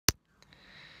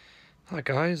Hi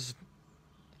guys,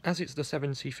 as it's the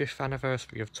 75th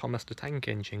anniversary of Thomas the Tank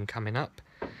Engine coming up,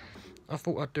 I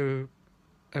thought I'd do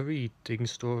a reading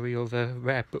story of a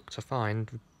rare book to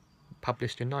find,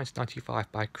 published in 1995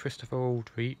 by Christopher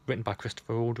Awdry, written by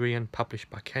Christopher Awdry and published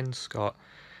by Ken Scott.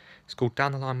 It's called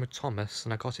Down the Line with Thomas,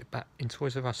 and I got it back in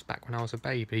Toys R Us back when I was a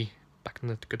baby, back in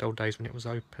the good old days when it was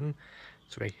open.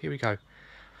 So here we go.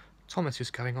 Thomas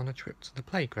is going on a trip to the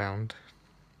playground,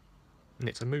 and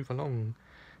it's a move along.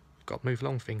 Got a move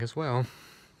along thing as well.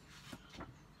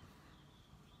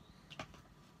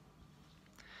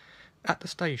 At the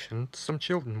station, some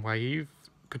children wave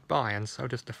goodbye, and so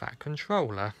does the fat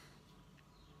controller.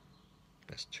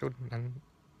 There's children, and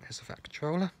there's the fat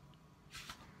controller.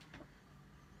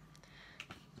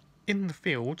 In the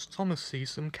fields, Thomas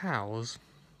sees some cows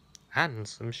and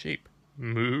some sheep.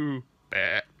 Moo,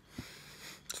 bear.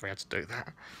 Sorry, I had to do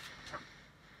that.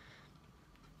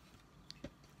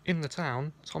 In the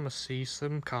town, Thomas sees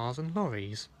some cars and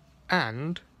lorries,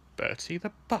 and Bertie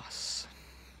the bus.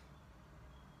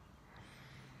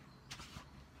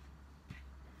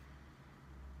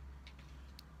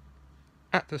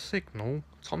 At the signal,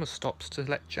 Thomas stops to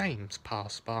let James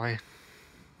pass by.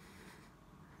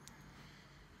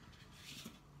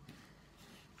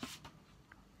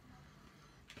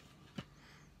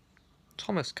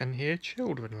 Thomas can hear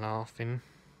children laughing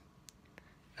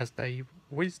as they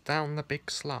whiz down the big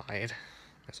slide.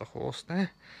 There's a horse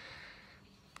there.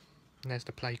 And there's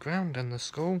the playground and the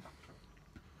school.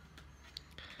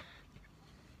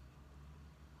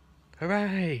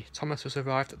 Hooray! Thomas has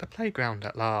arrived at the playground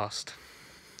at last.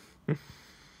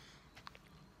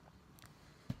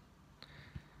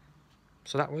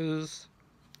 So that was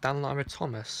Down the Line with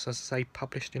Thomas, as I say,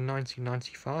 published in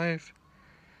 1995.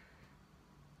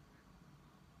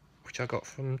 Which I got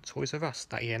from Toys R Us,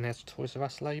 that ENS Toys R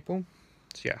Us label.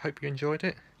 So yeah, I hope you enjoyed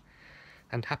it.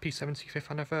 And happy 75th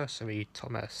anniversary,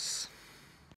 Thomas.